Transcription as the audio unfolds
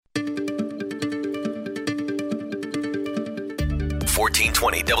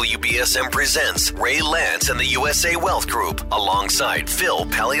1420 WBSM presents Ray Lance and the USA Wealth Group alongside Phil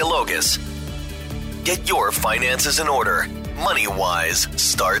Paleologos. Get your finances in order. Money Wise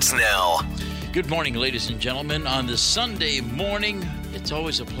starts now. Good morning, ladies and gentlemen. On this Sunday morning, it's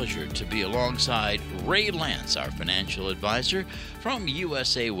always a pleasure to be alongside Ray Lance, our financial advisor from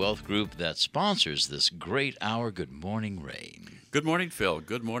USA Wealth Group that sponsors this great hour. Good morning, Ray. Good morning, Phil.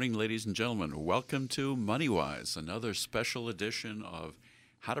 Good morning, ladies and gentlemen. Welcome to Money Wise, another special edition of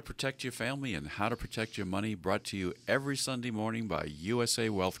How to Protect Your Family and How to Protect Your Money, brought to you every Sunday morning by USA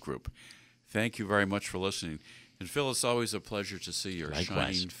Wealth Group. Thank you very much for listening. And Phil, it's always a pleasure to see your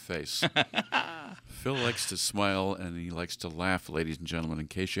shining face. Phil likes to smile and he likes to laugh, ladies and gentlemen, in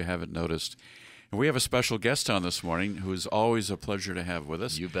case you haven't noticed. And we have a special guest on this morning who is always a pleasure to have with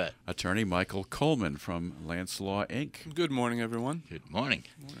us. You bet. Attorney Michael Coleman from Lance Law, Inc. Good morning, everyone. Good morning.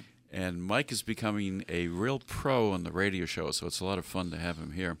 And Mike is becoming a real pro on the radio show, so it's a lot of fun to have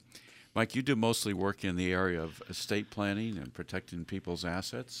him here. Mike, you do mostly work in the area of estate planning and protecting people's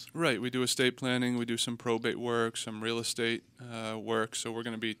assets? Right. We do estate planning. We do some probate work, some real estate work. So we're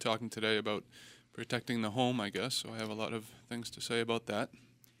going to be talking today about protecting the home, I guess. So I have a lot of things to say about that.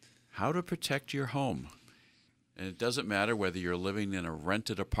 How to protect your home. And it doesn't matter whether you're living in a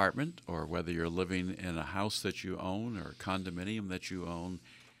rented apartment or whether you're living in a house that you own or a condominium that you own.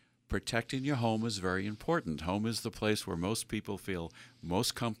 Protecting your home is very important. Home is the place where most people feel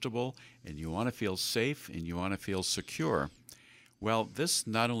most comfortable, and you want to feel safe and you want to feel secure. Well, this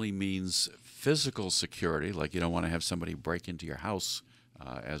not only means physical security, like you don't want to have somebody break into your house,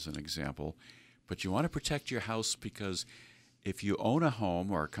 as an example, but you want to protect your house because if you own a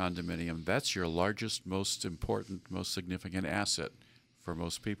home or a condominium, that's your largest, most important, most significant asset for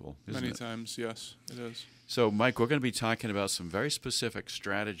most people, isn't it? Many times, yes, it is. So, Mike, we're going to be talking about some very specific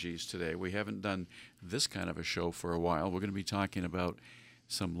strategies today. We haven't done this kind of a show for a while. We're going to be talking about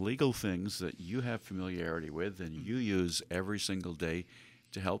some legal things that you have familiarity with and you use every single day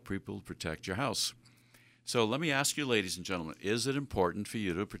to help people protect your house. So let me ask you, ladies and gentlemen, is it important for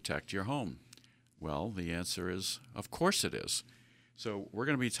you to protect your home? Well, the answer is, of course it is. So we're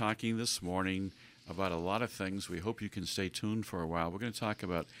going to be talking this morning about a lot of things. We hope you can stay tuned for a while. We're going to talk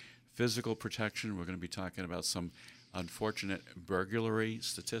about physical protection. We're going to be talking about some unfortunate burglary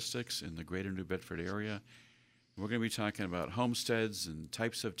statistics in the greater New Bedford area. We're going to be talking about homesteads and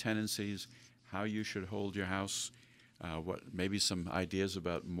types of tenancies, how you should hold your house, maybe some ideas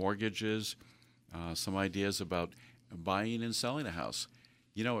about mortgages, some ideas about buying and selling a house.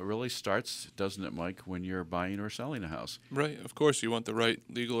 You know, it really starts, doesn't it, Mike, when you're buying or selling a house? Right. Of course, you want the right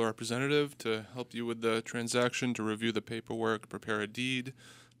legal representative to help you with the transaction, to review the paperwork, prepare a deed.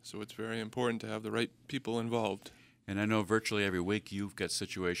 So it's very important to have the right people involved. And I know virtually every week you've got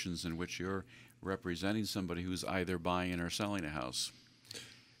situations in which you're representing somebody who's either buying or selling a house.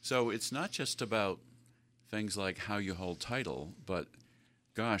 So it's not just about things like how you hold title, but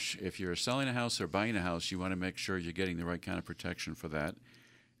gosh, if you're selling a house or buying a house, you want to make sure you're getting the right kind of protection for that.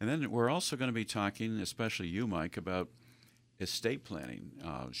 And then we're also going to be talking, especially you, Mike, about estate planning.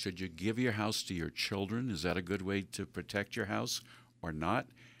 Should you give your house to your children? Is that a good way to protect your house or not?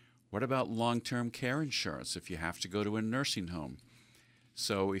 What about long-term care insurance if you have to go to a nursing home?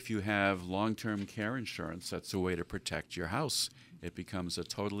 So if you have long-term care insurance, that's a way to protect your house. It becomes a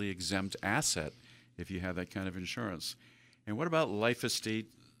totally exempt asset if you have that kind of insurance. And what about life estate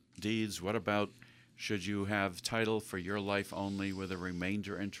deeds? What about should you have title for your life only with a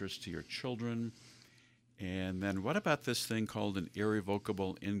remainder interest to your children? And then what about this thing called an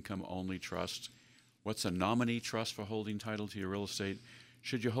irrevocable income-only trust? What's a nominee trust for holding title to your real estate?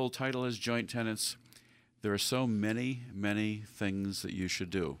 Should you hold title as joint tenants? There are so many, many things that you should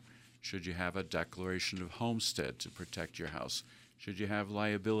do. Should you have a declaration of homestead to protect your house? Should you have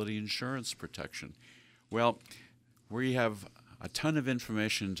liability insurance protection? Well, we have a ton of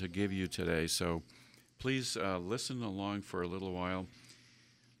information to give you today, so please listen along for a little while.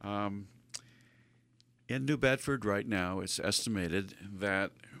 In New Bedford right now, it's estimated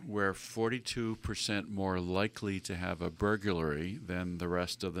that we're 42% more likely to have a burglary than the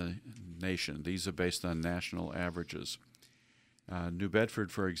rest of the nation. These are based on national averages. New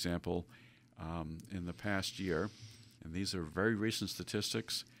Bedford, for example, in the past year, and these are very recent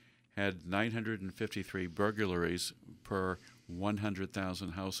statistics, had 953 burglaries per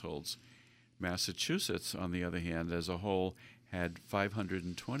 100,000 households. Massachusetts, on the other hand, as a whole, had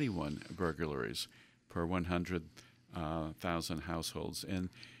 521 burglaries per 100,000 households. And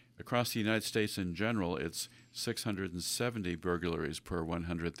across the United States in general, it's 670 burglaries per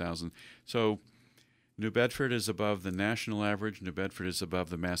 100,000. So New Bedford is above the national average. New Bedford is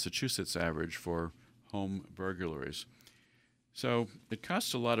above the Massachusetts average for home burglaries. So it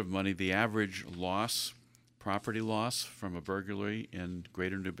costs a lot of money. The average loss, property loss from a burglary in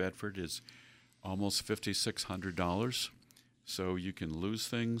Greater New Bedford is almost $5,600. So you can lose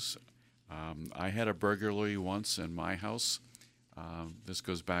things. I had a burglary once in my house. This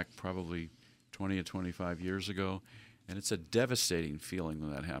goes back probably 20 or 25 years ago, and it's a devastating feeling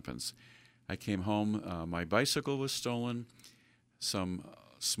when that happens. I came home, my bicycle was stolen, some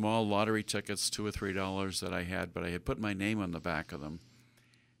small lottery tickets, $2 or $3 that I had, but I had put my name on the back of them.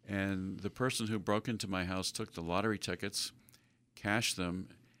 And the person who broke into my house took the lottery tickets, cashed them,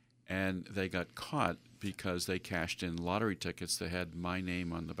 and they got caught because they cashed in lottery tickets that had my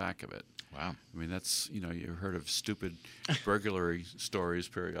name on the back of it. Wow. I mean, that's, you heard of stupid burglary stories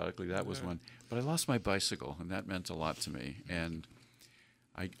periodically. That was one. But I lost my bicycle, and that meant a lot to me. And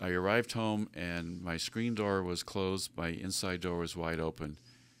I arrived home, and my screen door was closed. My inside door was wide open.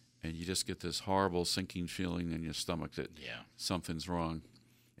 And you just get this horrible sinking feeling in your stomach that something's wrong.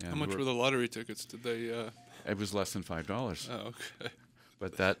 And How much were the lottery tickets? Did they? It was less than $5. Oh, okay.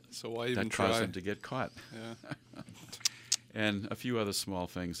 But that So why even that caused try? them to get caught. Yeah. And a few other small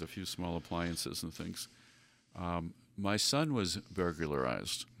things, a few small appliances and things. My son was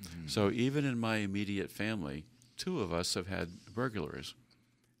burglarized. Mm-hmm. So even in my immediate family, 2 of us have had burglaries.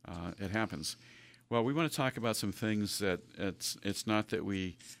 It happens. Well, we want to talk about some things that it's not that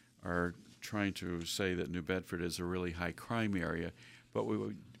we are trying to say that New Bedford is a really high crime area, but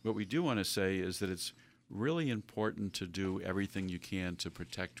what we do want to say is that it's really important to do everything you can to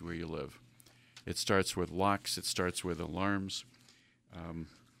protect where you live. It starts with locks. It starts with alarms.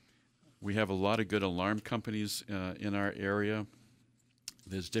 We have a lot of good alarm companies in our area.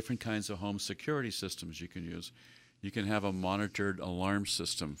 There's different kinds of home security systems you can use. You can have a monitored alarm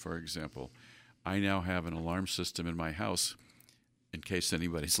system, for example. I now have an alarm system in my house, in case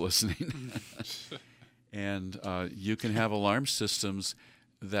anybody's listening. And you can have alarm systems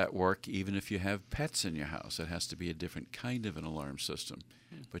that work even if you have pets in your house. It has to be a different kind of an alarm system.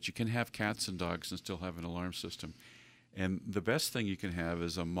 But you can have cats and dogs and still have an alarm system. And the best thing you can have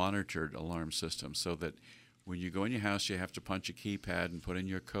is a monitored alarm system, so that when you go in your house, you have to punch a keypad and put in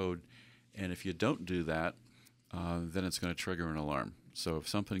your code. And if you don't do that, then it's going to trigger an alarm. So if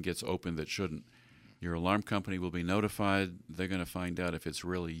something gets opened that shouldn't, your alarm company will be notified. They're going to find out if it's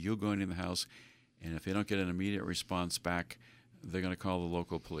really you going in the house. And if they don't get an immediate response back, they're going to call the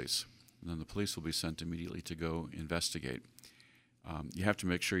local police. And then the police will be sent immediately to go investigate. You have to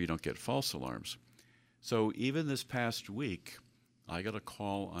make sure you don't get false alarms. So even this past week, I got a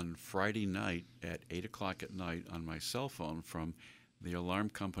call on Friday night at 8 o'clock at night on my cell phone from the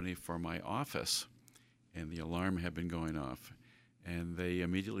alarm company for my office. And the alarm had been going off. And they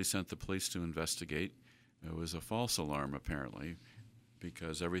immediately sent the police to investigate. It was a false alarm, apparently,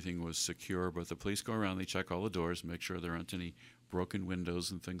 because everything was secure. But the police go around, they check all the doors, make sure there aren't any broken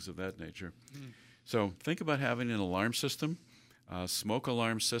windows and things of that nature. So think about having an alarm system. Smoke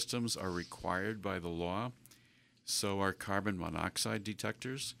alarm systems are required by the law. So are carbon monoxide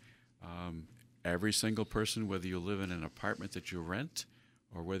detectors. Every single person, whether you live in an apartment that you rent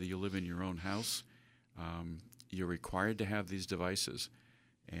or whether you live in your own house, you're required to have these devices.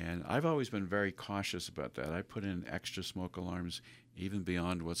 And I've always been very cautious about that. I put in extra smoke alarms even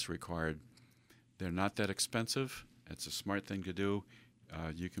beyond what's required. They're not that expensive. It's a smart thing to do.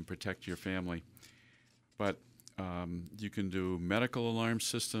 You can protect your family. But you can do medical alarm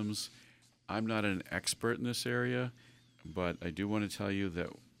systems. I'm not an expert in this area, but I do want to tell you that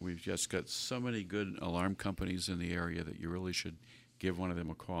we've just got so many good alarm companies in the area that you really should give one of them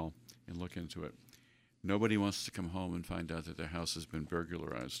a call and look into it. Nobody wants to come home and find out that their house has been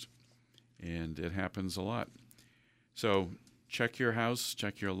burglarized, and it happens a lot. So check your house,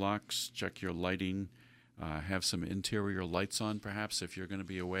 check your locks, check your lighting, have some interior lights on perhaps if you're going to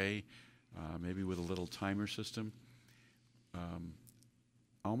be away, maybe with a little timer system.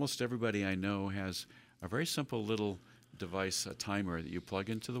 Almost everybody I know has a very simple little device, a timer that you plug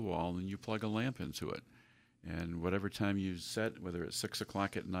into the wall, and you plug a lamp into it. And whatever time you set, whether it's 6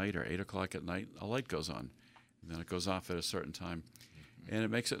 o'clock at night or 8 o'clock at night, a light goes on. And then it goes off at a certain time. And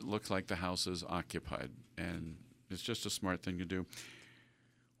it makes it look like the house is occupied. And it's just a smart thing to do.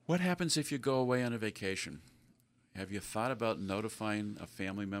 What happens if you go away on a vacation? Have you thought about notifying a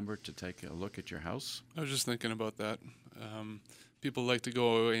family member to take a look at your house? I was just thinking about that. People like to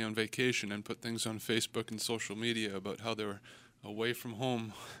go away on vacation and put things on Facebook and social media about how they're away from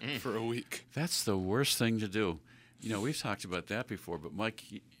home for a week. That's the worst thing to do. You know, we've talked about that before, but Mike,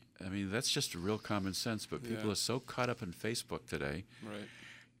 I mean, that's just real common sense. But people are so caught up in Facebook today. Right.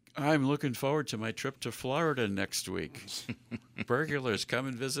 I'm looking forward to my trip to Florida next week. Burglars come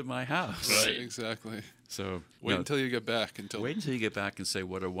and visit my house. Right. Exactly. So Wait until you get back. wait until you get back and say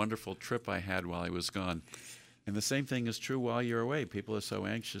what a wonderful trip I had while I was gone. And the same thing is true while you're away. People are so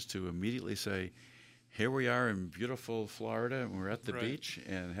anxious to immediately say, here we are in beautiful Florida, and we're at the Right. beach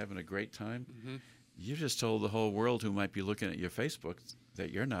and having a great time. You just told the whole world who might be looking at your Facebook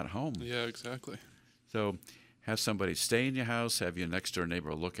that you're not home. Yeah, exactly. So have somebody stay in your house, have your next door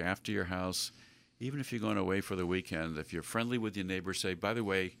neighbor look after your house. Even if you're going away for the weekend, if you're friendly with your neighbor, say, by the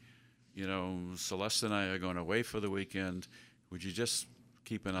way, Celeste and I are going away for the weekend. Would you just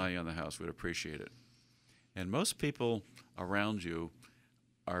keep an eye on the house? We'd appreciate it. And most people around you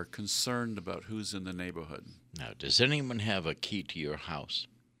are concerned about who's in the neighborhood. Now, does anyone have a key to your house?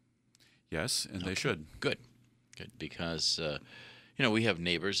 Yes, and they should. Good. Because, we have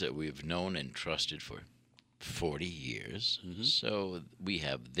neighbors that we've known and trusted for 40 years. So we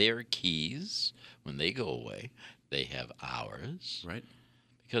have their keys when they go away. They have ours. Right?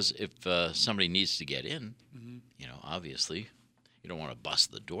 Because if somebody needs to get in, obviously, you don't want to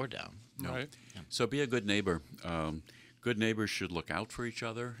bust the door down. No. Right. So be a good neighbor. Good neighbors should look out for each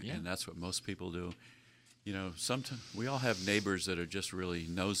other, Yeah. and that's what most people do. Sometimes we all have neighbors that are just really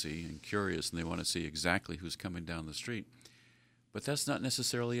nosy and curious, and they want to see exactly who's coming down the street. But that's not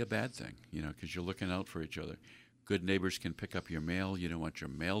necessarily a bad thing, because you're looking out for each other. Good neighbors can pick up your mail. You don't want your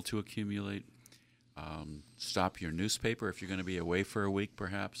mail to accumulate. Stop your newspaper if you're going to be away for a week,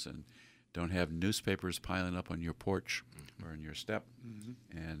 perhaps, and don't have newspapers piling up on your porch or in your step.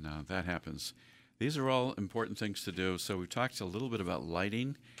 And that happens. These are all important things to do. So we talked a little bit about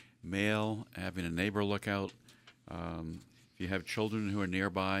lighting, mail, having a neighbor look out. If you have children who are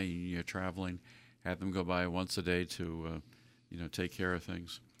nearby and you're traveling, have them go by once a day to take care of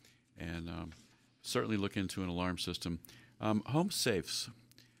things. And certainly look into an alarm system. Home safes.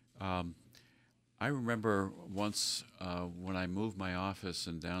 I remember once when I moved my office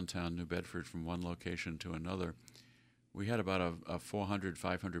in downtown New Bedford from one location to another, we had about a 400,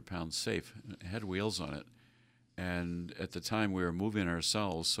 500-pound safe. It had wheels on it. And at the time, we were moving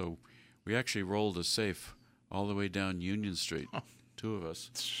ourselves, so we actually rolled a safe all the way down Union Street, two of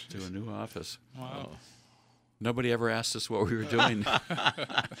us, to a new office. Wow. Nobody ever asked us what we were doing.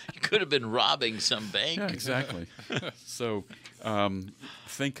 You could have been robbing some bank. Yeah, exactly. So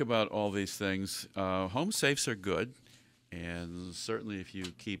think about all these things. Home safes are good, and certainly if you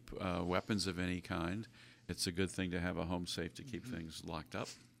keep weapons of any kind, it's a good thing to have a home safe to keep things locked up.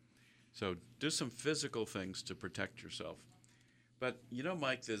 So do some physical things to protect yourself. But,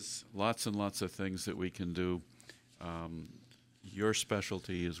 Mike, there's lots and lots of things that we can do. Your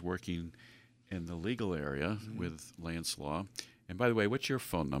specialty is working in the legal area with Lance Law. And by the way, what's your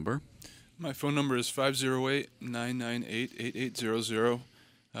phone number? My phone number is 508-998-8800.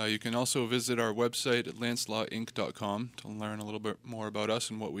 You can also visit our website at lancelawinc.com to learn a little bit more about us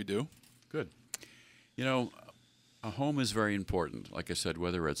and what we do. Good. A home is very important. Like I said,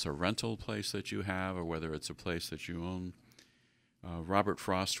 whether it's a rental place that you have or whether it's a place that you own. Robert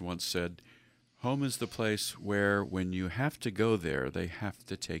Frost once said, home is the place where when you have to go there, they have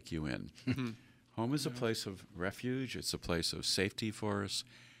to take you in. Home is a place of refuge. It's a place of safety for us.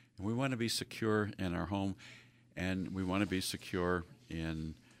 And we want to be secure in our home, and we want to be secure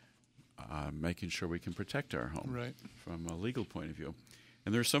in making sure we can protect our home from a legal point of view.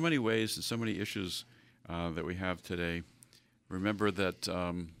 And there are so many ways and so many issues that we have today. Remember that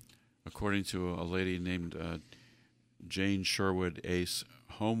according to a lady named Jane Sherwood Ace,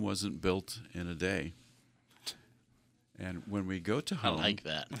 home wasn't built in a day. And when we go to home... I like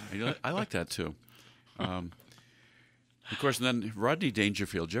that. I like that, too. Of course, and then Rodney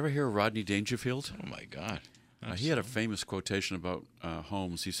Dangerfield. Did you ever hear of Rodney Dangerfield? Oh, my God. He had a famous quotation about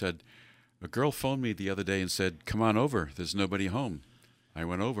homes. He said, a girl phoned me the other day and said, come on over. There's nobody home. I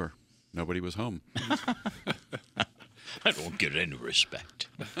went over. Nobody was home. I don't get any respect.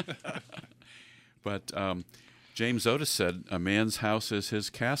 But James Otis said, a man's house is his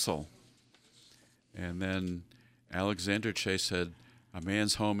castle. And then Alexander Chase said, a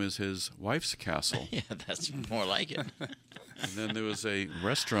man's home is his wife's castle. Yeah, that's more like it. And then there was a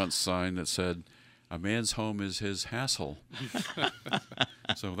restaurant sign that said, a man's home is his hassle.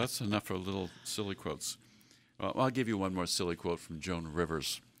 So that's enough for little silly quotes. Well, I'll give you one more silly quote from Joan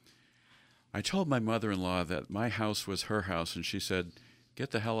Rivers. I told my mother-in-law that my house was her house, and she said,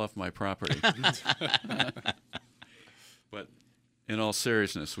 get the hell off my property. But in all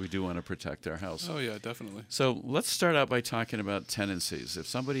seriousness, we do want to protect our house. Oh, yeah, definitely. So let's start out by talking about tenancies. If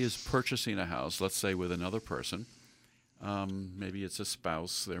somebody is purchasing a house, let's say with another person, maybe it's a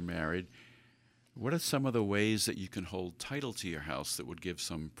spouse, they're married, What are some of the ways that you can hold title to your house that would give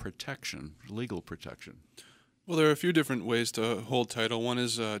some protection, legal protection? Well, there are a few different ways to hold title. One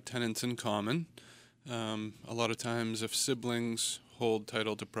is tenants in common. A lot of times, if siblings hold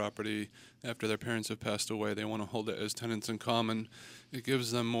title to property after their parents have passed away, they want to hold it as tenants in common. It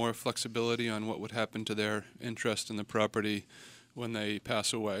gives them more flexibility on what would happen to their interest in the property when they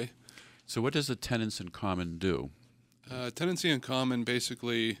pass away. So what does the tenants in common do? Tenancy in common,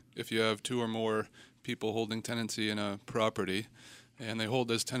 basically, if you have two or more people holding tenancy in a property and they hold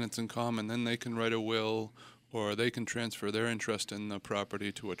as tenants in common, then they can write a will or they can transfer their interest in the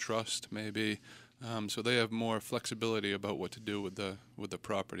property to a trust, maybe. So they have more flexibility about what to do with the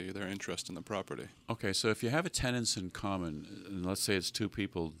property, their interest in the property. Okay, so if you have a tenants in common, and let's say it's two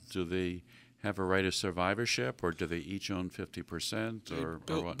people, do they have a right of survivorship, or do they each own 50%, or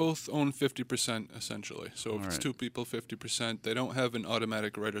what? Both own 50%, essentially. So if All it's right. two people, 50%, they don't have an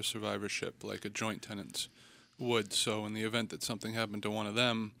automatic right of survivorship like a joint tenants would. So in the event that something happened to one of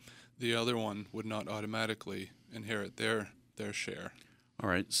them, the other one would not automatically inherit their share. All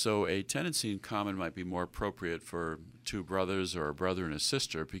right, so a tenancy in common might be more appropriate for two brothers or a brother and a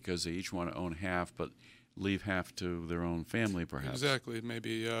sister because they each want to own half but leave half to their own family, perhaps. Exactly.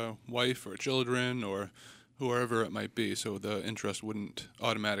 Maybe a wife or children or whoever it might be, so the interest wouldn't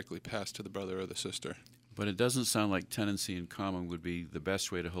automatically pass to the brother or the sister. But it doesn't sound like tenancy in common would be the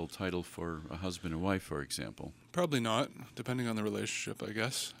best way to hold title for a husband and wife, for example. Probably not, depending on the relationship, I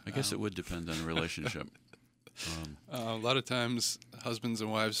guess. I guess it would depend on the relationship. A lot of times, husbands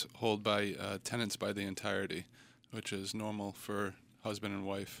and wives hold by tenants by the entirety, which is normal for husband and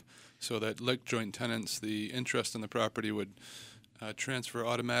wife. So that, like joint tenants, the interest in the property would transfer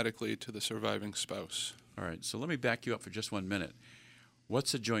automatically to the surviving spouse. All right, so let me back you up for just 1 minute.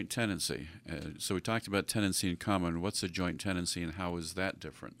 What's a joint tenancy? So we talked about tenancy in common. What's a joint tenancy, and how is that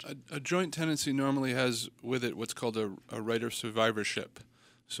different? A joint tenancy normally has with it what's called a right of survivorship,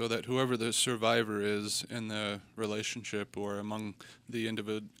 so that whoever the survivor is in the relationship or among the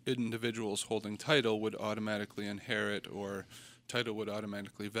individuals holding title would automatically inherit, or title would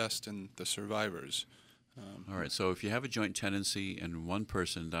automatically vest in the survivors. All right, so if you have a joint tenancy and one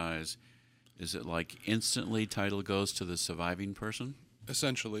person dies, is it like instantly title goes to the surviving person?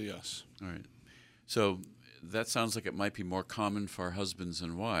 Essentially, yes. All right. So that sounds like it might be more common for husbands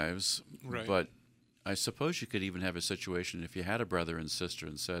and wives. Right. But I suppose you could even have a situation if you had a brother and sister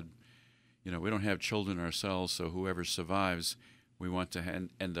and said, you know, we don't have children ourselves, so whoever survives, we want to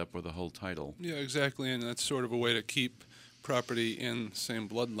end up with a whole title. Yeah, exactly, and that's sort of a way to keep property in the same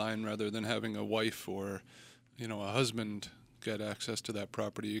bloodline rather than having a wife or, a husband get access to that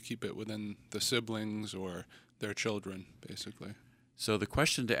property. You keep it within the siblings or their children, basically. So the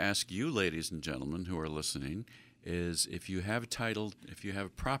question to ask you, ladies and gentlemen who are listening, is if you have title, if you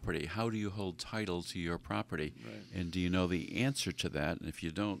have property, how do you hold title to your property? Right. And do you know the answer to that? And if you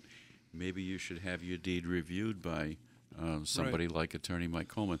don't, maybe you should have your deed reviewed by somebody like Attorney Mike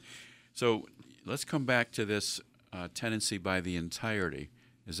Coleman. So let's come back to this tenancy by the entirety.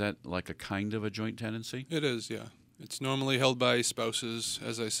 Is that like a kind of a joint tenancy? It is, yeah. It's normally held by spouses,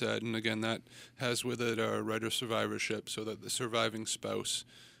 as I said, and again, that has with it a right of survivorship, so that the surviving spouse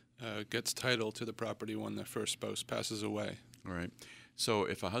gets title to the property when the first spouse passes away. All right. So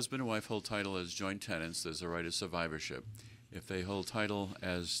if a husband and wife hold title as joint tenants, there's a right of survivorship. If they hold title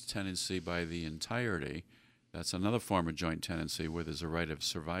as tenancy by the entirety, that's another form of joint tenancy where there's a right of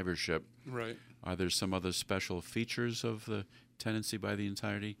survivorship. Right. Are there some other special features of the tenancy by the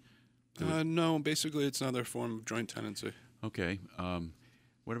entirety? No, basically it's another form of joint tenancy. Okay.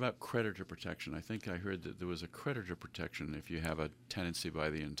 What about creditor protection? I think I heard that there was a creditor protection if you have a tenancy by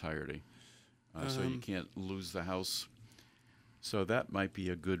the entirety. So you can't lose the house. So that might be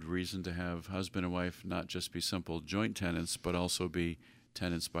a good reason to have husband and wife not just be simple joint tenants, but also be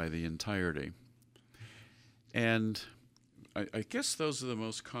tenants by the entirety. And I guess those are the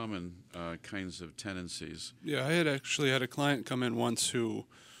most common kinds of tenancies. Yeah, I had actually had a client come in once who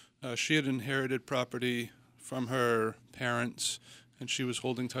she had inherited property from her parents, and she was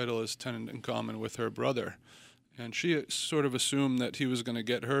holding title as tenant in common with her brother. And she sort of assumed that he was going to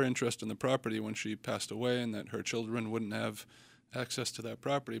get her interest in the property when she passed away and that her children wouldn't have access to that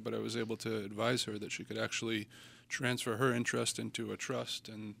property, but I was able to advise her that she could actually transfer her interest into a trust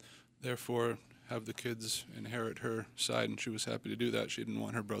and therefore have the kids inherit her side, and she was happy to do that. She didn't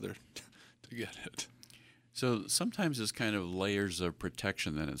want her brother to get it. So sometimes it's kind of layers of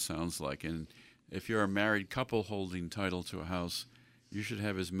protection that it sounds like. And if you're a married couple holding title to a house, you should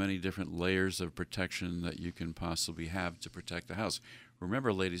have as many different layers of protection that you can possibly have to protect the house.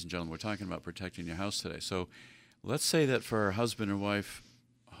 Remember, ladies and gentlemen, we're talking about protecting your house today. So let's say that for a husband and wife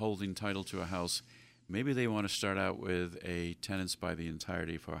holding title to a house, maybe they want to start out with a tenants by the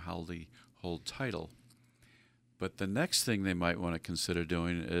entirety for hold title. But the next thing they might want to consider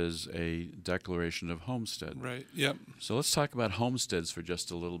doing is a declaration of homestead. Right, yep. So let's talk about homesteads for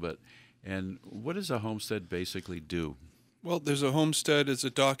just a little bit. And what does a homestead basically do? Well, there's a homestead. It's a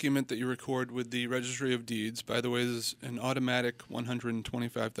document that you record with the Registry of Deeds. By the way, there's an automatic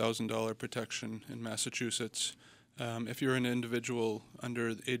 $125,000 protection in Massachusetts. If you're an individual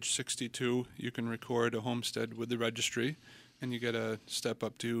under age 62, you can record a homestead with the registry, and you get a step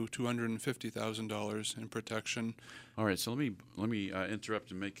up to $250,000 in protection. All right, so let me interrupt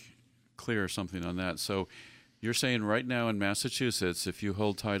and make clear something on that. So you're saying right now in Massachusetts, if you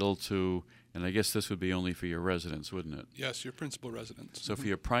hold title to, and I guess this would be only for your residents, wouldn't it? Yes, your principal residence. So for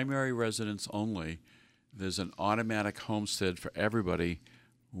your primary residence only, there's an automatic homestead for everybody,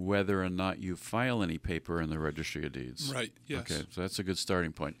 whether or not you file any paper in the Registry of Deeds. Right, yes. Okay, so that's a good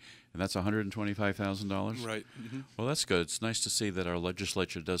starting point. And that's $125,000? Right. Mm-hmm. Well, that's good. It's nice to see that our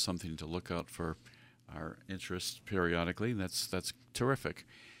legislature does something to look out for our interests periodically. That's terrific.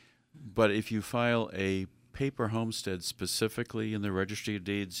 But if you file a paper homestead specifically in the Registry of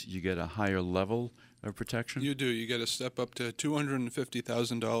Deeds, you get a higher level of protection? You do. You get a step up to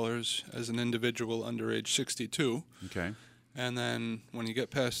 $250,000 as an individual under age 62. Okay. And then when you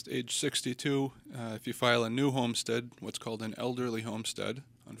get past age 62, if you file a new homestead, what's called an elderly homestead,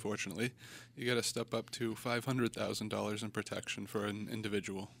 unfortunately, you get a step up to $500,000 in protection for an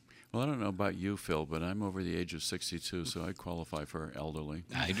individual. Well, I don't know about you, Phil, but I'm over the age of 62, so I qualify for elderly.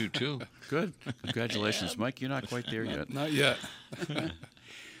 I do too. Good. Congratulations. Mike, you're not quite there yet. Not yet.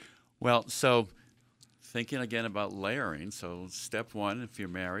 Well, so thinking again about layering, so step one, if you're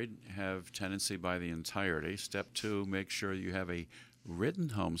married, have tenancy by the entirety. Step two, make sure you have a written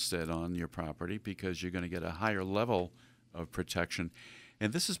homestead on your property because you're going to get a higher level of protection.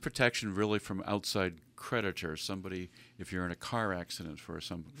 And this is protection really from outside creditors, somebody, if you're in a car accident, for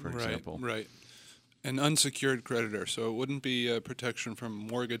example. Right. An unsecured creditor. So it wouldn't be protection from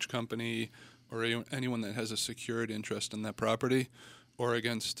a mortgage company or anyone that has a secured interest in that property or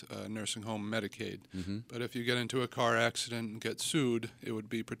against nursing home Medicaid. Mm-hmm. But if you get into a car accident and get sued, it would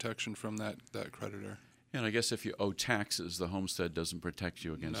be protection from that creditor. And I guess if you owe taxes, the homestead doesn't protect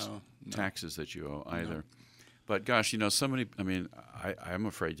you against taxes that you owe either. No. But gosh, so many, I'm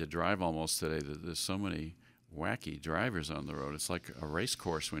afraid to drive almost today. There's so many wacky drivers on the road. It's like a race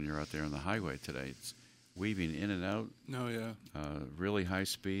course when you're out there on the highway today. It's weaving in and out. Oh, yeah. Really high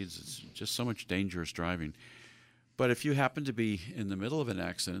speeds. It's just so much dangerous driving. But if you happen to be in the middle of an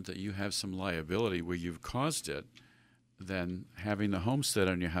accident that you have some liability where you've caused it, then having the homestead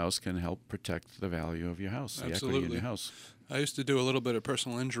on your house can help protect the value of your house, Absolutely. the equity in your house. I used to do a little bit of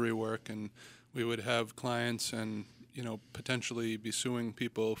personal injury work, and we would have clients and, potentially be suing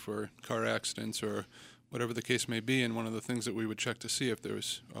people for car accidents or whatever the case may be. And one of the things that we would check to see if there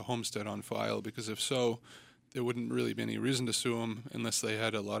was a homestead on file, because if so, there wouldn't really be any reason to sue them unless they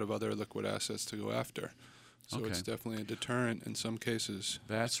had a lot of other liquid assets to go after. So Okay. It's definitely a deterrent in some cases.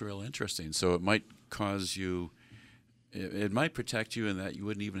 That's real interesting. So it might cause you, it might protect you in that you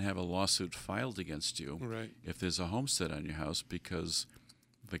wouldn't even have a lawsuit filed against you Right. if there's a homestead on your house because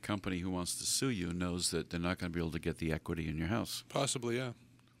the company who wants to sue you knows that they're not going to be able to get the equity in your house. Possibly, yeah.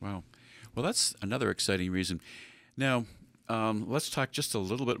 Wow. Well, that's another exciting reason. Now, let's talk just a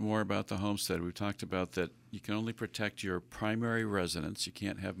little bit more about the homestead. We've talked about that you can only protect your primary residence. You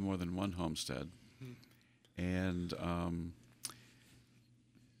can't have more than one homestead. And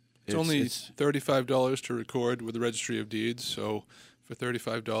It's only $35 to record with the Registry of Deeds. So for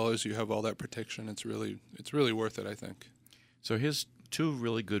 $35, you have all that protection. It's really worth it, I think. So here's two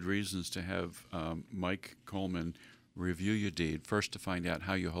really good reasons to have Mike Coleman review your deed. First, to find out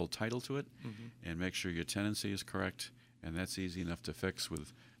how you hold title to it and make sure your tenancy is correct. And that's easy enough to fix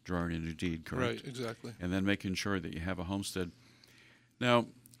with drawing in your deed, correct? Right, exactly. And then making sure that you have a homestead. Now,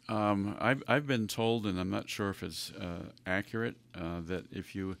 I've been told, and I'm not sure if it's accurate, that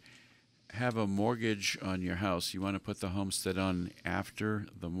if you have a mortgage on your house, you want to put the homestead on after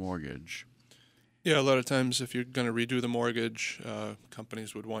the mortgage. Yeah, a lot of times if you're going to redo the mortgage,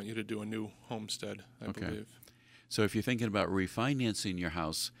 companies would want you to do a new homestead, I believe. So if you're thinking about refinancing your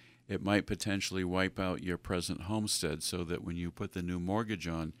house, it might potentially wipe out your present homestead so that when you put the new mortgage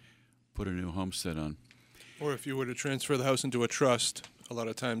on, put a new homestead on. Or if you were to transfer the house into a trust, a lot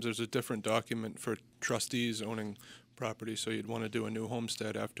of times there's a different document for trustees owning property, so you'd want to do a new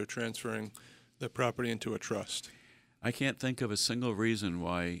homestead after transferring the property into a trust. I can't think of a single reason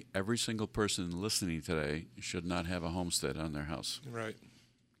why every single person listening today should not have a homestead on their house. Right.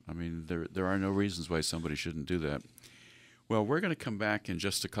 I mean, there are no reasons why somebody shouldn't do that. Well, we're going to come back in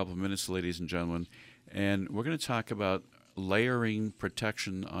just a couple of minutes, ladies and gentlemen, and we're going to talk about layering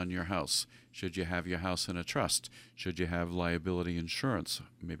protection on your house. Should you have your house in a trust? Should you have liability insurance,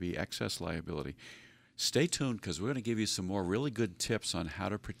 maybe excess liability? Stay tuned because we're going to give you some more really good tips on how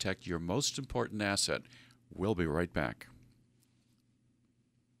to protect your most important asset. We'll be right back.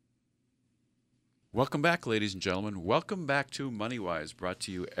 Welcome back, ladies and gentlemen. Welcome back to MoneyWise, brought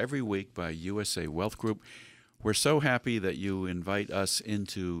to you every week by USA Wealth Group. We're so happy that you invite us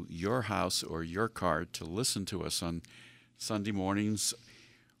into your house or your car to listen to us on Sunday mornings.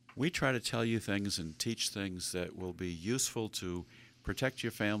 We try to tell you things and teach things that will be useful to protect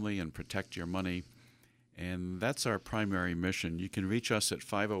your family and protect your money. And that's our primary mission. You can reach us at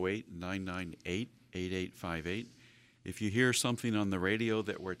 508-998-8858. If you hear something on the radio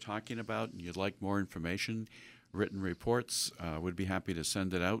that we're talking about and you'd like more information, written reports, we'd be happy to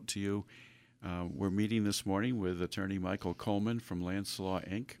send it out to you. We're meeting this morning with attorney Michael Coleman from Lance Law,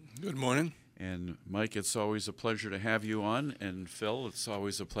 Inc. Good morning. And Mike, it's always a pleasure to have you on. And Phil, it's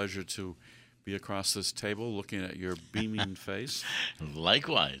always a pleasure to be across this table looking at your beaming face.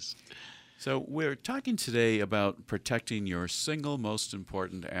 Likewise. So we're talking today about protecting your single most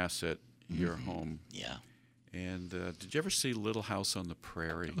important asset, your home. Yeah. And did you ever see Little House on the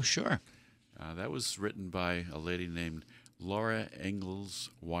Prairie? Oh, sure. That was written by a lady named Laura Ingalls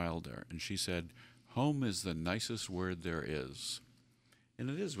Wilder, and she said, "Home is the nicest word there is." And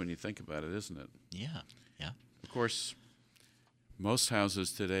it is when you think about it, isn't it? Yeah. Yeah. Of course, most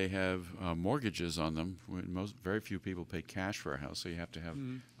houses today have mortgages on them. Very few people pay cash for a house, so you have to have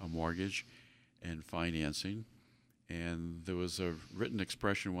a mortgage and financing. And there was a written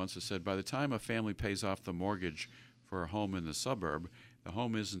expression once that said, by the time a family pays off the mortgage for a home in the suburb, the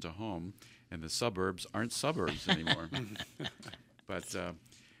home isn't a home, and the suburbs aren't suburbs anymore. But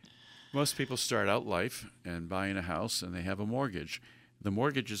most people start out life and buying a house, and they have a mortgage. The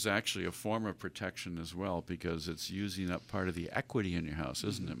mortgage is actually a form of protection as well because it's using up part of the equity in your house,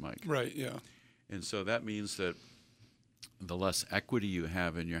 isn't it, Mike? Right, yeah. And so that means that the less equity you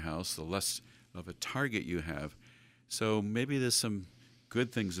have in your house, the less of a target you have. So maybe there's some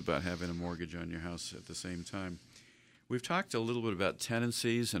good things about having a mortgage on your house at the same time. We've talked a little bit about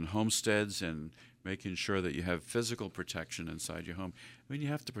tenancies and homesteads and making sure that you have physical protection inside your home. I mean, you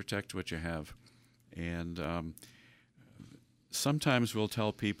have to protect what you have. And sometimes we'll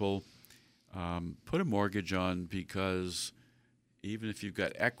tell people, put a mortgage on because even if you've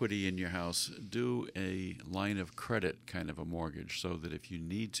got equity in your house, do a line of credit kind of a mortgage so that if you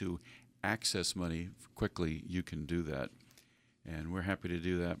need to access money quickly, you can do that. And we're happy to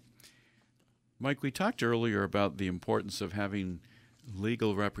do that. Mike, we talked earlier about the importance of having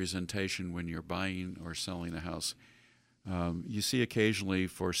legal representation when you're buying or selling a house. You see occasionally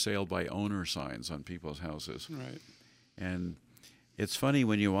for sale by owner signs on people's houses. Right. And it's funny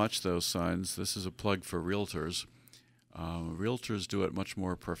when you watch those signs. This is a plug for realtors. Realtors do it much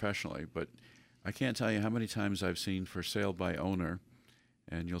more professionally, but I can't tell you how many times I've seen for sale by owner,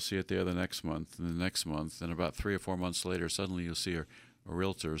 and you'll see it there the next month, and the next month, and about 3 or 4 months later, suddenly you'll see a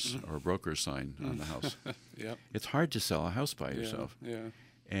realtor's or a broker's sign on the house. Yep. It's hard to sell a house by yourself. Yeah.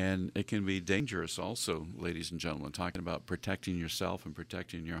 And it can be dangerous also, ladies and gentlemen, talking about protecting yourself and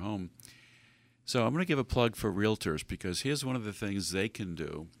protecting your home. So I'm going to give a plug for realtors because here's one of the things they can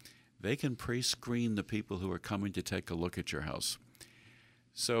do. They can pre-screen the people who are coming to take a look at your house.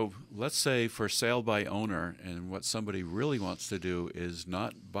 So let's say for sale by owner, and what somebody really wants to do is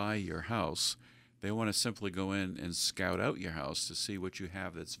not buy your house. They want to simply go in and scout out your house to see what you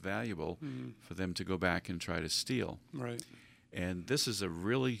have that's valuable for them to go back and try to steal. Right. And this is a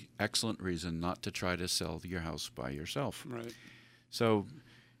really excellent reason not to try to sell your house by yourself. Right. So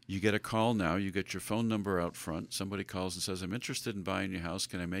you get a call now, you get your phone number out front, somebody calls and says, I'm interested in buying your house,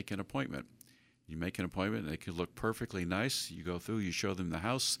 can I make an appointment? You make an appointment, and they could look perfectly nice. You go through, you show them the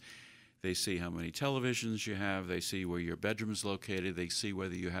house. They see how many televisions you have. They see where your bedroom is located. They see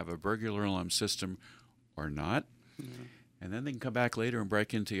whether you have a burglar alarm system or not. Yeah. And then they can come back later and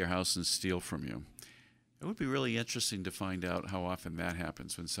break into your house and steal from you. It would be really interesting to find out how often that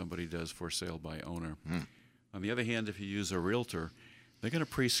happens when somebody does for sale by owner. On the other hand, if you use a realtor, they're going to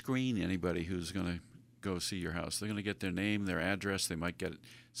pre-screen anybody who's going to go see your house. They're going to get their name, their address. They might get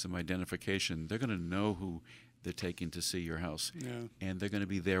some identification. They're going to know who they're taking to see your house. Yeah. And they're going to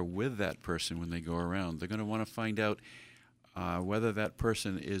be there with that person when they go around. They're going to want to find out whether that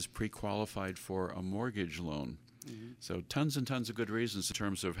person is pre-qualified for a mortgage loan. Mm-hmm. So tons and tons of good reasons in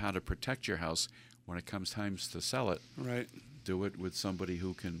terms of how to protect your house when it comes time to sell it. Right. Do it with somebody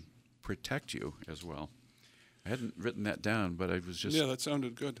who can protect you as well. I hadn't written that down, but I was just that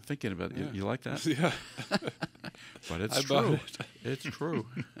sounded good. thinking about it. Yeah. You like that? Yeah. But it's I true. bought it. It's true.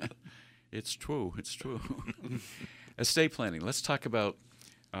 It's true. It's true. Estate planning. Let's talk about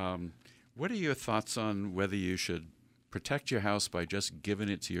what are your thoughts on whether you should protect your house by just giving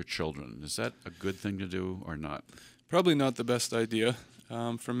it to your children? Is that a good thing to do or not? Probably not the best idea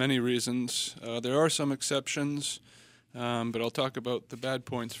for many reasons. There are some exceptions, but I'll talk about the bad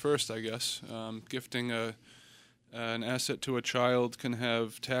points first, I guess. Gifting an asset to a child can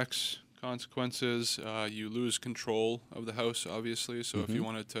have tax consequences. You lose control of the house, obviously. So if you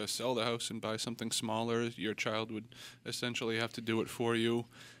wanted to sell the house and buy something smaller, your child would essentially have to do it for you.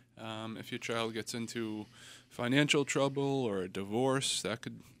 If your child gets into financial trouble or a divorce, that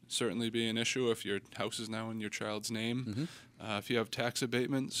could certainly be an issue if your house is now in your child's name. If you have tax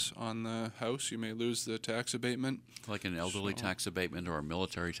abatements on the house, you may lose the tax abatement. Like an elderly tax abatement or a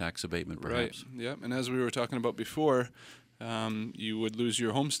military tax abatement, perhaps? Right, yep. And as we were talking about before, you would lose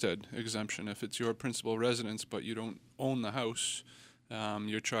your homestead exemption if it's your principal residence, but you don't own the house.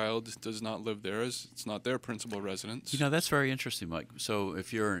 Your child does not live there, as it's not their principal residence. You know, that's very interesting, Mike. So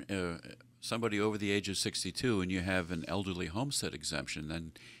if you're somebody over the age of 62 and you have an elderly homestead exemption,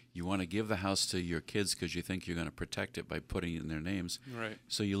 then you want to give the house to your kids because you think you're going to protect it by putting it in their names. Right.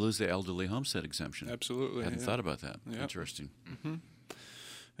 So you lose the elderly homestead exemption. Absolutely. I hadn't thought about that. Yep. Interesting.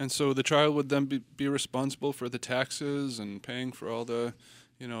 And so the child would then be responsible for the taxes and paying for all the,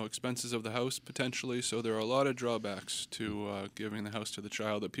 expenses of the house potentially. So there are a lot of drawbacks to giving the house to the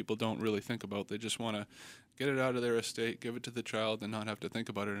child that people don't really think about. They just want to get it out of their estate, give it to the child, and not have to think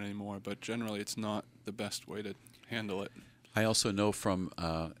about it anymore. But generally, it's not the best way to handle it. I also know from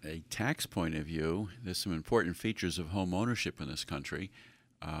a tax point of view, there's some important features of home ownership in this country.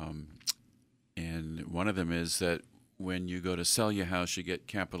 And one of them is that when you go to sell your house, you get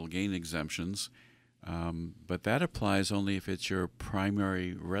capital gain exemptions. But that applies only if it's your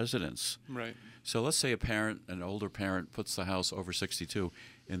primary residence. Right. So let's say an older parent, puts the house over 62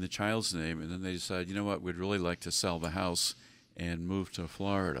 in the child's name, and then they decide, you know what, we'd really like to sell the house and move to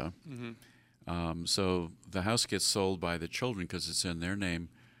Florida. So the house gets sold by the children because it's in their name.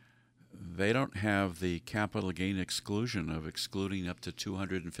 They don't have the capital gain exclusion of excluding up to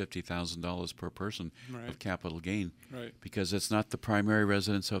 $250,000 per person of capital gain, because it's not the primary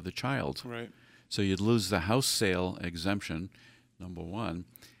residence of the child. Right. So you'd lose the house sale exemption, number one.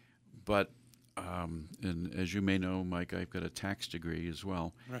 But and as you may know, Mike, I've got a tax degree as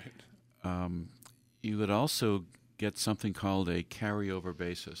well. Right. You would also get something called a carryover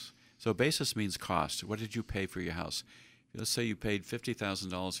basis. So basis means cost. What did you pay for your house? Let's say you paid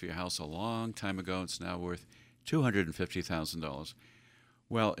 $50,000 for your house a long time ago. It's now worth $250,000.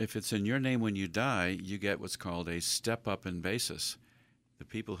 Well, if it's in your name when you die, you get what's called a step-up in basis. The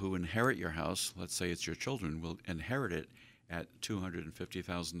people who inherit your house, let's say it's your children, will inherit it at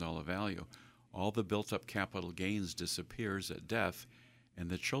 $250,000 value. All the built-up capital gains disappears at death, and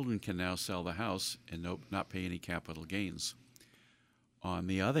the children can now sell the house and not pay any capital gains. On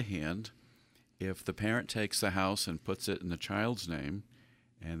the other hand, if the parent takes the house and puts it in the child's name,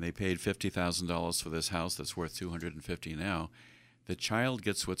 and they paid $50,000 for this house that's worth $250,000 now, the child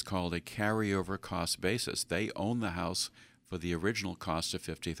gets what's called a carryover cost basis. They own the house for the original cost of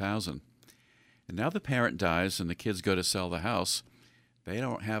 $50,000. And now the parent dies and the kids go to sell the house. They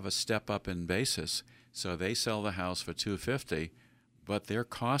don't have a step up in basis, so they sell the house for $250,000, but their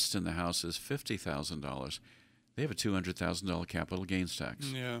cost in the house is $50,000. They have a $200,000 capital gains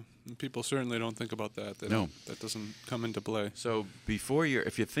tax. Yeah, and people certainly don't think about that. No. That doesn't come into play. So if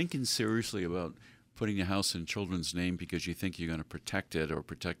you're thinking seriously about putting your house in children's name because you think you're going to protect it or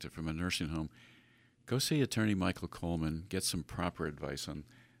protect it from a nursing home, go see attorney Michael Coleman, get some proper advice on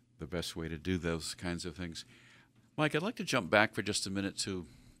the best way to do those kinds of things. Mike, I'd like to jump back for just a minute to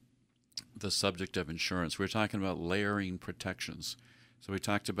the subject of insurance. We're talking about layering protections. So we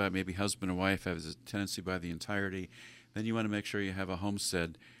talked about maybe husband and wife have a tenancy by the entirety. Then you want to make sure you have a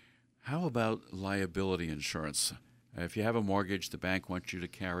homestead. How about liability insurance? If you have a mortgage, the bank wants you to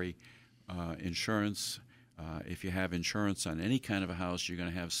carry insurance. If you have insurance on any kind of a house, you're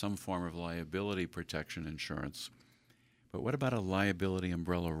going to have some form of liability protection insurance. But what about a liability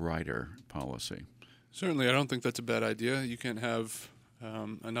umbrella rider policy? Certainly, I don't think that's a bad idea. You can't have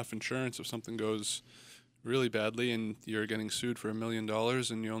enough insurance if something goes really badly and you're getting sued for $1 million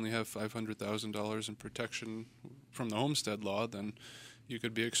and you only have $500,000 in protection from the homestead law, then you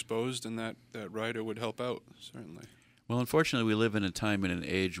could be exposed, and that rider would help out, certainly. Well, unfortunately, we live in a time and an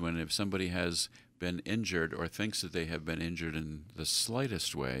age when if somebody has been injured or thinks that they have been injured in the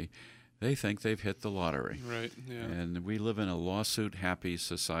slightest way, they think they've hit the lottery. Right, yeah. And we live in a lawsuit-happy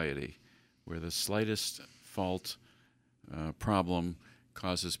society where the slightest fault, problem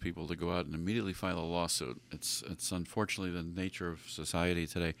causes people to go out and immediately file a lawsuit. It's unfortunately the nature of society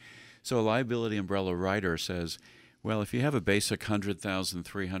today. So a liability umbrella rider says, well, if you have a basic $100,000,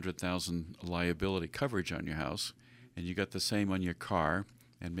 $300,000 liability coverage on your house, and you got the same on your car,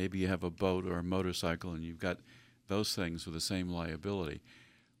 and maybe you have a boat or a motorcycle, and you've got those things with the same liability,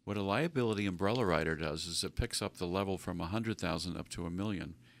 what a liability umbrella rider does is it picks up the level from $100,000 up to $1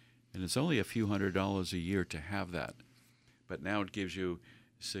 million, and it's only a few $100s a year to have that. But now it gives you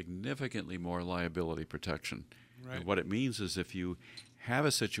significantly more liability protection. Right. And what it means is if you have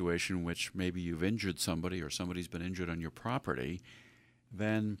a situation in which maybe you've injured somebody or somebody's been injured on your property,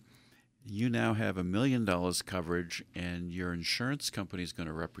 then you now have $1 million coverage, and your insurance company is going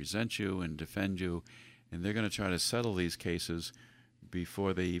to represent you and defend you, and they're going to try to settle these cases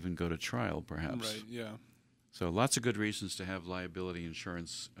before they even go to trial, perhaps. Right, yeah. So lots of good reasons to have liability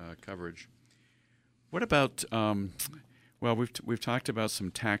insurance coverage. What about, well, we've talked about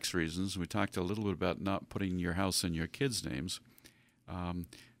some tax reasons. We talked a little bit about not putting your house in your kids' names. And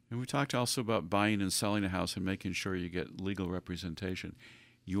we talked also about buying and selling a house and making sure you get legal representation.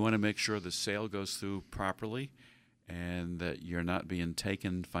 You want to make sure the sale goes through properly and that you're not being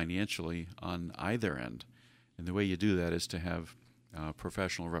taken financially on either end. And the way you do that is to have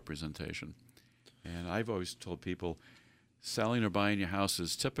professional representation. And I've always told people selling or buying your house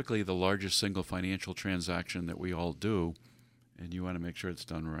is typically the largest single financial transaction that we all do, and you want to make sure it's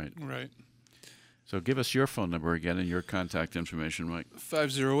done right. Right. So give us your phone number again and your contact information, Mike.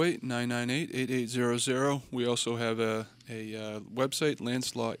 508-998-8800. We also have a website,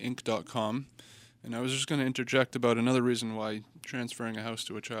 lancelawinc.com. And I was just going to interject about another reason why transferring a house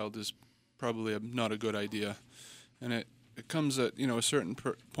to a child is probably not a good idea. And it comes at a certain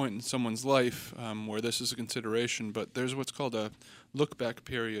point in someone's life where this is a consideration, but there's what's called a look-back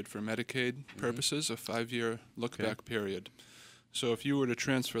period for Medicaid purposes, a 5-year look-back period. So if you were to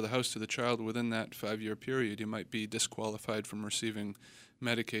transfer the house to the child within that 5-year period, you might be disqualified from receiving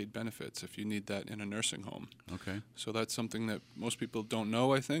Medicaid benefits if you need that in a nursing home. Okay. So that's something that most people don't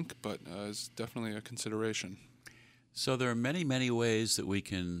know, I think, but is definitely a consideration. So there are many, many ways that we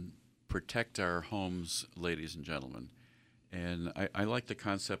can protect our homes, ladies and gentlemen. And I like the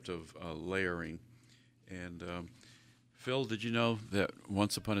concept of layering. And Phil, did you know that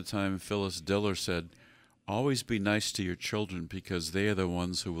once upon a time Phyllis Diller said, always be nice to your children because they are the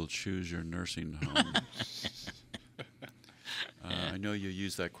ones who will choose your nursing home. I know you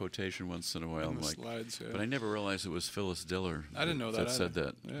use that quotation once in a while, Mike. Slides, yeah. But I never realized it was Phyllis Diller I didn't know that said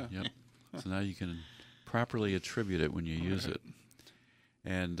that. Yeah. Yep. So now you can properly attribute it when you use it.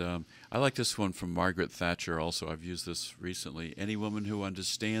 And I like this one from Margaret Thatcher also. I've used this recently. Any woman who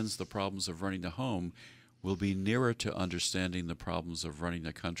understands the problems of running a home will be nearer to understanding the problems of running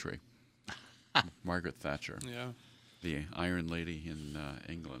a country. Margaret Thatcher, Yeah. the Iron Lady in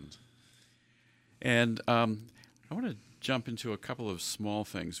England. And I want to jump into a couple of small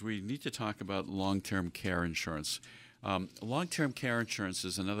things. We need to talk about long-term care insurance. Long-term care insurance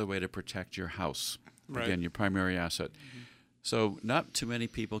is another way to protect your house, Right. again, your primary asset. Mm-hmm. So not too many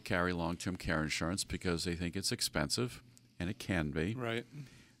people carry long-term care insurance because they think it's expensive, and it can be. Right.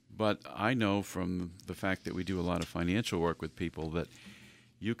 But I know from the fact that we do a lot of financial work with people that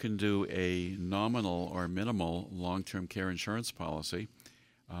you can do a nominal or minimal long-term care insurance policy,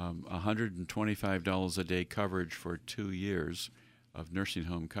 $125 a day coverage for 2 years of nursing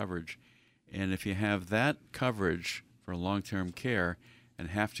home coverage. And if you have that coverage for long-term care and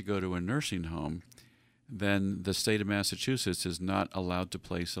have to go to a nursing home, then the state of Massachusetts is not allowed to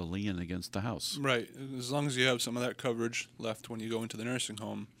place a lien against the house. Right. As long as you have some of that coverage left when you go into the nursing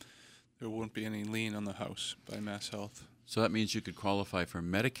home, there won't be any lien on the house by Mass Health. So that means you could qualify for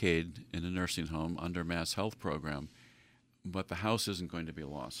Medicaid in a nursing home under Mass Health program, but the house isn't going to be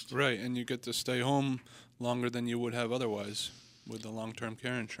lost. Right, and you get to stay home longer than you would have otherwise with the long-term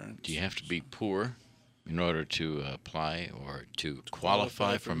care insurance. Do you have to be poor in order to apply or to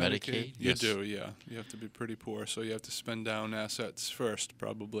qualify for Medicaid? You Yes. do, yeah. You have to be pretty poor, so you have to spend down assets first,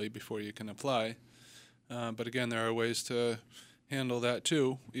 probably, before you can apply. But again, there are ways to handle that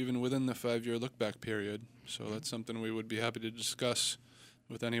too, even within the 5-year look-back period. So that's something we would be happy to discuss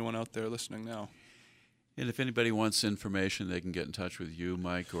with anyone out there listening now. And if anybody wants information, they can get in touch with you,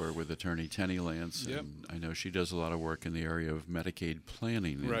 Mike, or with Attorney Tenny Lance. Yep. And I know she does a lot of work in the area of Medicaid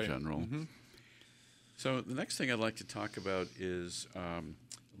planning in Right. general. Mm-hmm. So the next thing I'd like to talk about is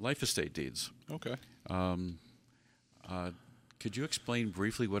life estate deeds. Okay. Could you explain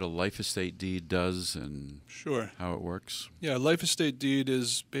briefly what a life estate deed does and Sure. how it works? Yeah, life estate deed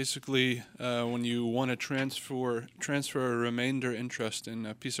is basically when you want to transfer a remainder interest in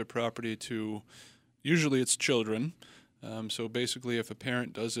a piece of property to, usually it's children, So basically, if a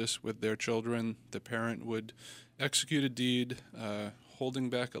parent does this with their children, the parent would execute a deed holding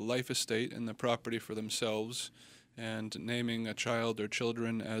back a life estate in the property for themselves and naming a child or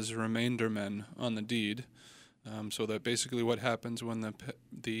children as remainder men on the deed. So that basically what happens when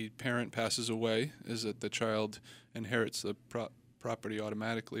the parent passes away is that the child inherits the property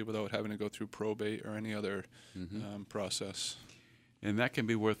automatically without having to go through probate or any other process. And that can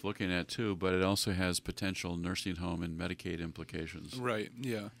be worth looking at, too, but it also has potential nursing home and Medicaid implications. Right,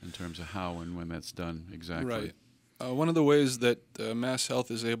 yeah. In terms of how and when that's done, exactly. Right. One of the ways that Mass Health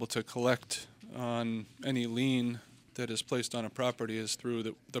is able to collect on any lien that is placed on a property is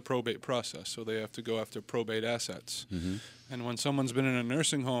through the probate process. So they have to go after probate assets. And when someone's been in a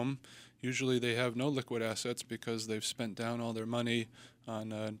nursing home, usually they have no liquid assets because they've spent down all their money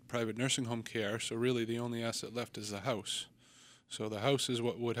on private nursing home care. So really the only asset left is the house. So the house is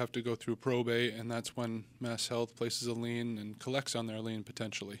what would have to go through probate, and that's when Mass Health places a lien and collects on their lien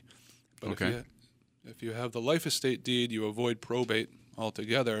potentially. But Okay. if you have the life estate deed, you avoid probate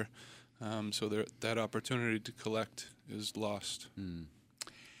altogether, so that opportunity to collect is lost.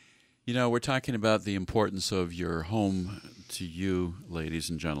 You know, we're talking about the importance of your home to you, ladies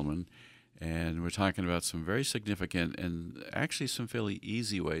and gentlemen, and we're talking about some very significant and actually some fairly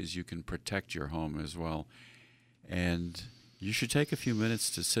easy ways you can protect your home as well. And you should take a few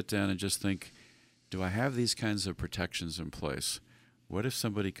minutes to sit down and just think, do I have these kinds of protections in place? What if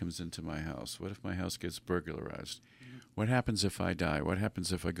somebody comes into my house? What if my house gets burglarized? What happens if I die? What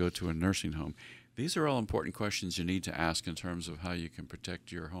happens if I go to a nursing home? These are all important questions you need to ask in terms of how you can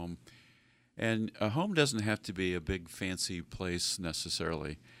protect your home. And a home doesn't have to be a big fancy place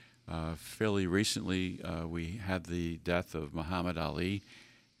necessarily. Fairly recently, we had the death of Muhammad Ali,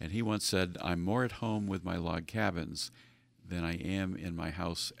 and he once said, "I'm more at home with my log cabins than I am in my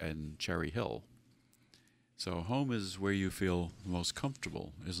house in Cherry Hill." So home is where you feel most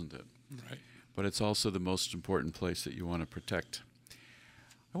comfortable, isn't it? Right. But it's also the most important place that you want to protect.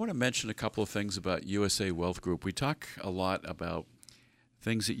 I want to mention a couple of things about USA Wealth Group. We talk a lot about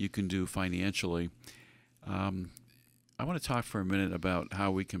things that you can do financially. I want to talk for a minute about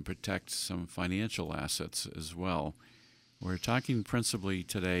how we can protect some financial assets as well. We're talking principally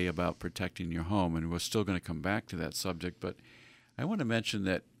today about protecting your home, and we're still going to come back to that subject, but I want to mention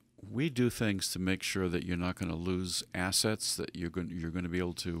that we do things to make sure that you're not going to lose assets, that you're going to be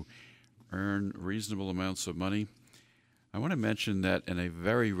able to earn reasonable amounts of money. I want to mention that in a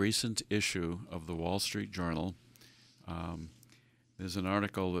very recent issue of the Wall Street Journal, there's an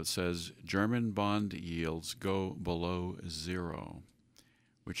article that says German bond yields go below zero,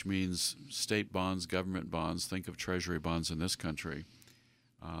 which means state bonds, government bonds, think of treasury bonds in this country.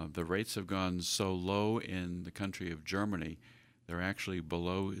 The rates have gone so low in the country of Germany, they're actually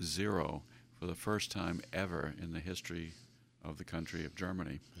below zero for the first time ever in the history of the country of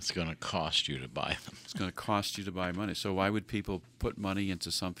Germany. It's going to cost you to buy them. It's going to cost you to buy money. So why would people put money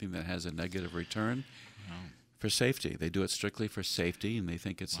into something that has a negative return? For safety. They do it strictly for safety, and they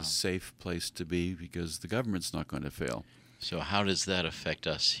think it's a safe place to be because the government's not going to fail. So how does that affect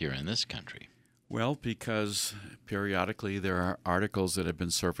us here in this country? Well, because periodically there are articles that have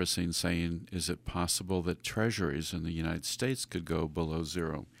been surfacing saying, is it possible that treasuries in the United States could go below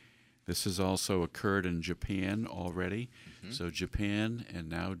zero? This has also occurred in Japan already. So Japan and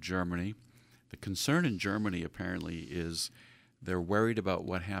now Germany. The concern in Germany apparently is they're worried about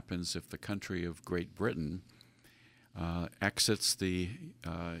what happens if the country of Great Britain exits the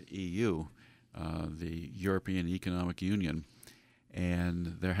EU, the European Economic Union,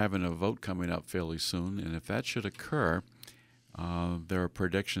 and they're having a vote coming up fairly soon. And if that should occur, there are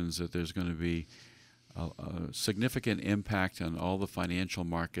predictions that there's going to be a significant impact on all the financial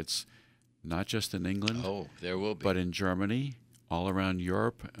markets, not just in England, there will be, but in Germany, all around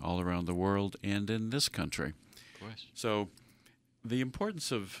Europe, all around the world, and in this country. Of course. So the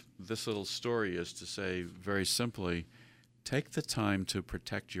importance of this little story is to say very simply, take the time to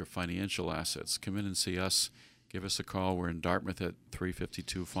protect your financial assets. Come in and see us. Give us a call. We're in Dartmouth at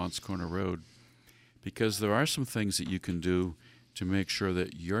 352 Fonts Corner Road, because there are some things that you can do to make sure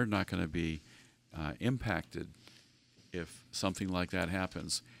that you're not going to be impacted if something like that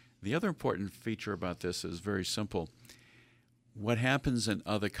happens. The other important feature about this is very simple. What happens in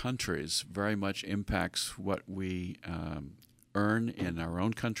other countries very much impacts what we earn in our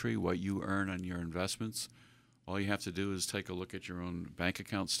own country, what you earn on your investments. All you have to do is take a look at your own bank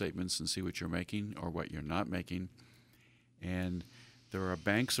account statements and see what you're making or what you're not making. And there are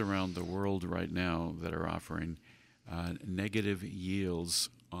banks around the world right now that are offering negative yields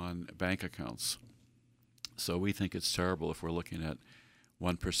on bank accounts. So we think it's terrible if we're looking at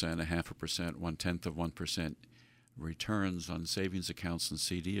 1%, 0.5%, 1/10 of 1% returns on savings accounts and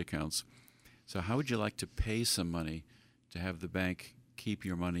CD accounts. So how would you like to pay some money to have the bank keep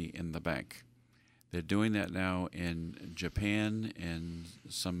your money in the bank? They're doing that now in Japan and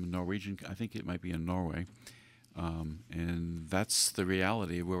some Norwegian, I think it might be in Norway. And that's the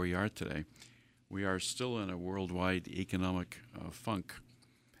reality of where we are today. We are still in a worldwide economic funk.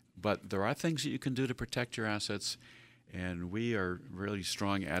 But there are things that you can do to protect your assets, and we are really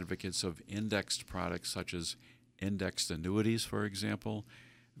strong advocates of indexed products such as indexed annuities, for example.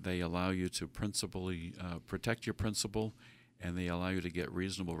 They allow you to principally protect your principal, and they allow you to get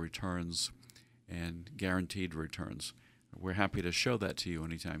reasonable returns and guaranteed returns. We're happy to show that to you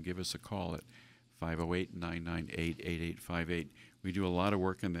anytime. Give us a call at 508-998-8858. We do a lot of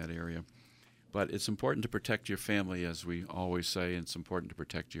work in that area. But it's important to protect your family, as we always say, and it's important to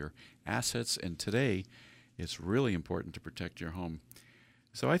protect your assets. And today, it's really important to protect your home.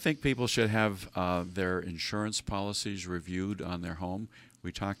 So I think people should have their insurance policies reviewed on their home.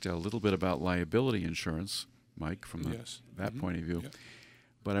 We talked a little bit about liability insurance, Mike, from that point of view. Yep.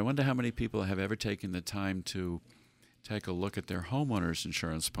 But I wonder how many people have ever taken the time to take a look at their homeowner's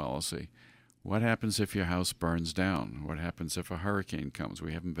insurance policy. What happens if your house burns down? What happens if a hurricane comes?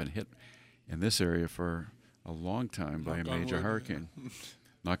 We haven't been hit in this area for a long time by a major hurricane.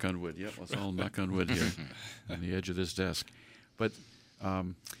 Knock on wood. Yep, let's all knock on wood here on the edge of this desk. But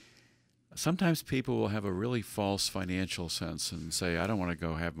sometimes people will have a really false financial sense and say, I don't want to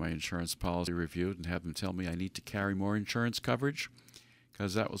go have my insurance policy reviewed and have them tell me I need to carry more insurance coverage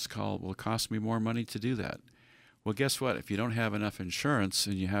because that will cost me more money to do that. Well, guess what? If you don't have enough insurance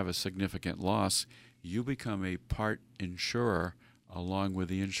and you have a significant loss, you become a part insurer along with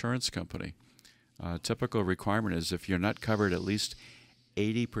the insurance company. Typical requirement is if you're not covered at least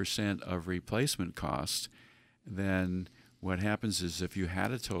 80% of replacement cost, then what happens is if you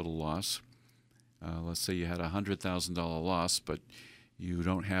had a total loss, let's say you had a $100,000 loss, but you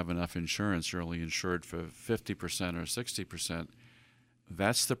don't have enough insurance, you're only insured for 50% or 60%,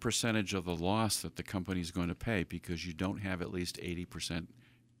 that's the percentage of the loss that the company is going to pay because you don't have at least 80%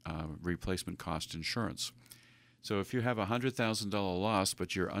 replacement cost insurance. So if you have a $100,000 loss,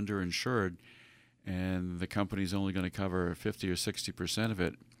 but you're underinsured, and the company's only going to cover 50 or 60% of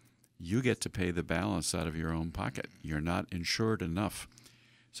it, you get to pay the balance out of your own pocket. You're not insured enough.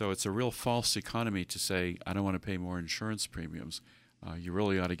 So it's a real false economy to say, I don't want to pay more insurance premiums. You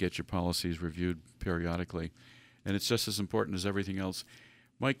really ought to get your policies reviewed periodically. And it's just as important as everything else.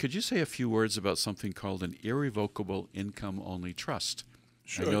 Mike, could you say a few words about something called an irrevocable income-only trust?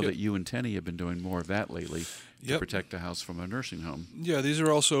 Sure, I know that you and Tenny have been doing more of that lately to protect a house from a nursing home. Yeah, these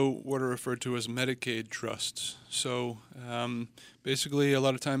are also what are referred to as Medicaid trusts. So basically, a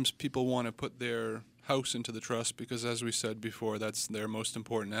lot of times people want to put their house into the trust because, as we said before, that's their most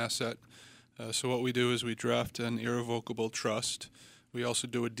important asset. So what we do is we draft an irrevocable trust. We also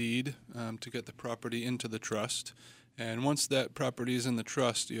do a deed to get the property into the trust. And once that property is in the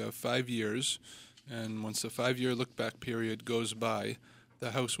trust, you have 5 years. And once the 5-year look-back period goes by,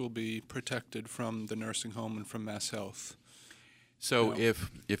 the house will be protected from the nursing home and from Mass Health. So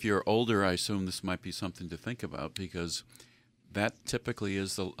if you're older, I assume this might be something to think about because that typically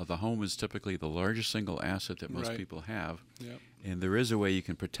is the home is typically the largest single asset that most people have. Yep. And there is a way you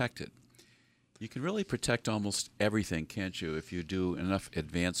can protect it. You can really protect almost everything, can't you, if you do enough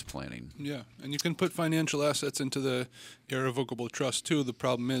advanced planning? Yeah, and you can put financial assets into the irrevocable trust, too. The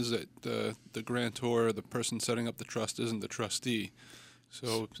problem is that the grantor, the person setting up the trust, isn't the trustee.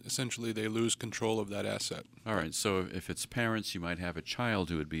 So essentially they lose control of that asset. All right, so if it's parents, you might have a child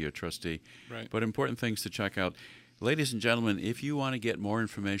who would be your trustee. Right. But important things to check out. Ladies and gentlemen, if you want to get more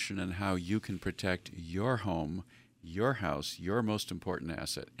information on how you can protect your home, your house, your most important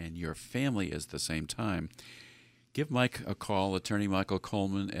asset, and your family at the same time, give Mike a call, Attorney Michael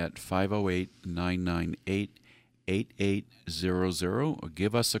Coleman, at 508-998-8800, or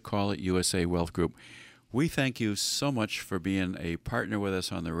give us a call at USA Wealth Group. We thank you so much for being a partner with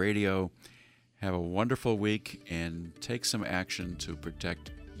us on the radio. Have a wonderful week and take some action to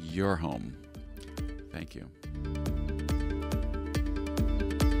protect your home. Thank you.